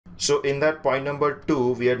So in that point number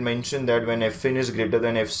 2, we had mentioned that when Fin is greater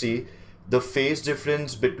than Fc, the phase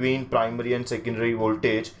difference between primary and secondary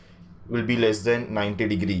voltage will be less than 90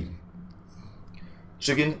 degree.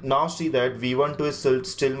 So you can now see that V12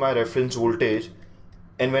 is still my reference voltage,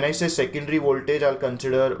 and when I say secondary voltage, I'll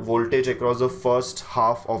consider voltage across the first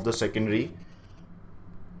half of the secondary,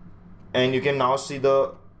 and you can now see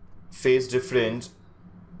the phase difference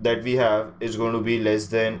that we have is going to be less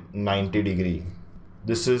than 90 degree.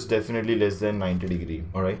 This is definitely less than 90 degree.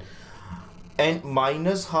 All right, and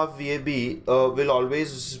minus half VAB will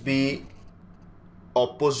always be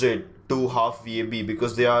opposite to half VAB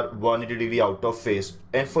because they are 180 degree out of phase.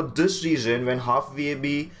 And for this reason, when half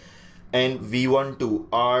VAB and V12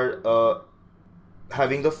 are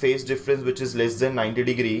having the phase difference which is less than 90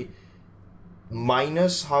 degree,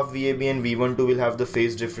 minus half VAB and V12 will have the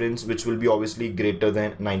phase difference which will be obviously greater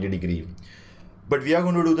than 90 degree. But we are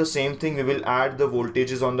going to do the same thing. We will add the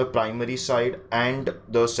voltages on the primary side and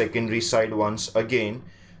the secondary side once again.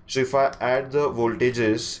 So if I add the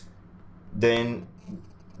voltages, then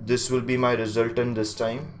this will be my resultant this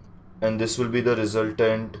time, and this will be the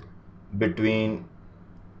resultant between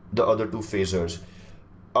the other two phasors.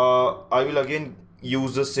 I will again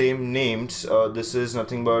use the same names. This is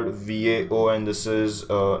nothing but VAO and this is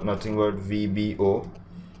nothing but VBO.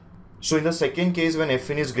 So in the second case, when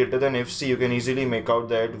Fin is greater than Fc, you can easily make out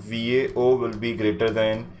that VAO will be greater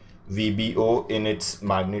than VBO in its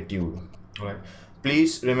magnitude. All right.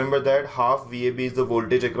 Please remember that half VAB is the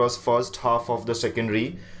voltage across first half of the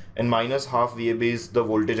secondary, and minus half VAB is the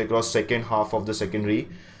voltage across second half of the secondary.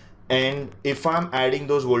 And if I'm adding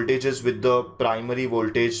those voltages with the primary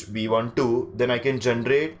voltage V12, then I can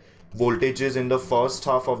generate voltages in the first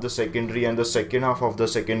half of the secondary and the second half of the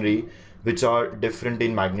secondary which are different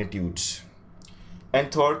in magnitudes.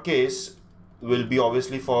 And third case will be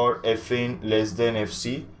obviously for Fin less than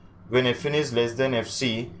Fc. When Fin is less than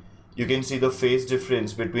Fc, you can see the phase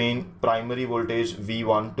difference between primary voltage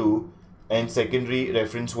V12 and secondary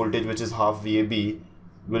reference voltage, which is half VAB,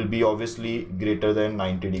 will be obviously greater than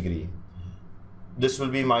 90 degree. This will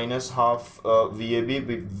be minus half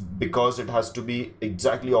VAB because it has to be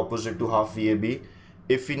exactly opposite to half VAB.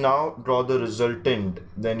 If we now draw the resultant,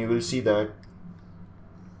 then you will see that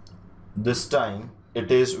this time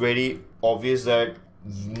it is very obvious that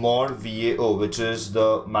mod VAO, which is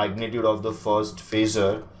the magnitude of the first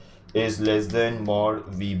phasor, is less than mod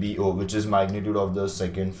VBO, which is magnitude of the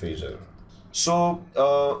second phasor. So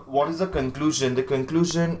what is the conclusion? The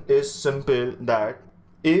conclusion is simple, that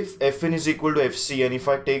if Fin is equal to Fc, and if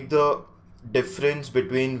I take the difference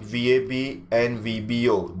between VAB and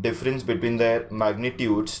VBO, difference between their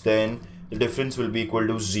magnitudes, then the difference will be equal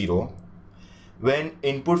to 0. When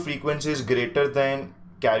input frequency is greater than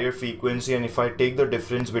carrier frequency, and if I take the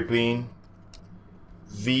difference between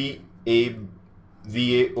VAO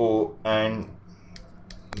and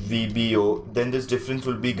VBO, then this difference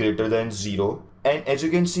will be greater than 0. And as you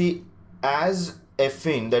can see, as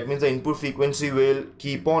Fin, that means the input frequency will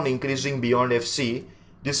keep on increasing beyond Fc,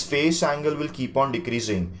 this phase angle will keep on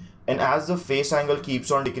decreasing. And as the phase angle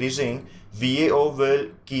keeps on decreasing, VAO will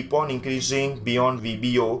keep on increasing beyond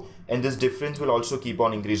VBO, and this difference will also keep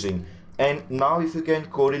on increasing. And now if you can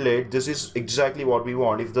correlate, this is exactly what we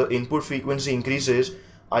want. If the input frequency increases,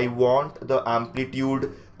 I want the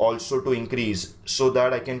amplitude also to increase so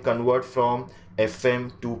that I can convert from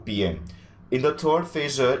FM to PM. In the third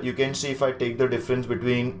phasor, you can see if I take the difference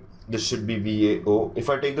between, this should be VAO, if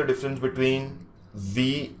I take the difference between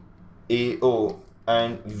VAO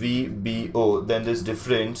and VBO, then this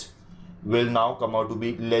difference will now come out to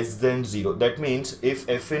be less than 0. That means if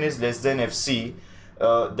Fin is less than Fc,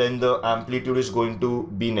 then the amplitude is going to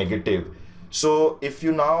be negative. So if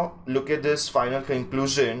you now look at this final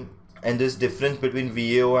conclusion and this difference between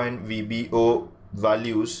VAO and VBO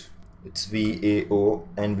values, it's VAO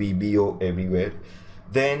and VBO everywhere,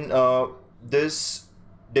 then this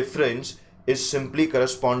difference is simply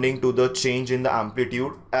corresponding to the change in the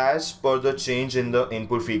amplitude as per the change in the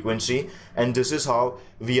input frequency, and this is how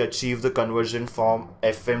we achieve the conversion from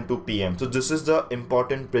FM to PM. So this is the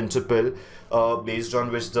important principle based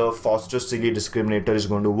on which the Foster Seeley discriminator is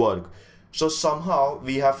going to work. So somehow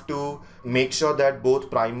we have to make sure that both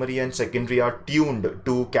primary and secondary are tuned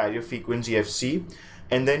to carrier frequency Fc,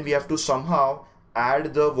 and then we have to somehow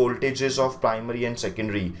add the voltages of primary and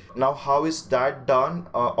secondary. Now how is that done?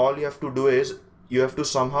 All you have to do is you have to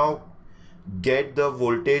somehow get the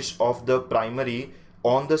voltage of the primary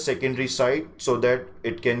on the secondary side so that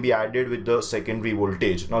it can be added with the secondary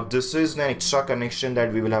voltage. Now this is an extra connection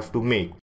that we will have to make.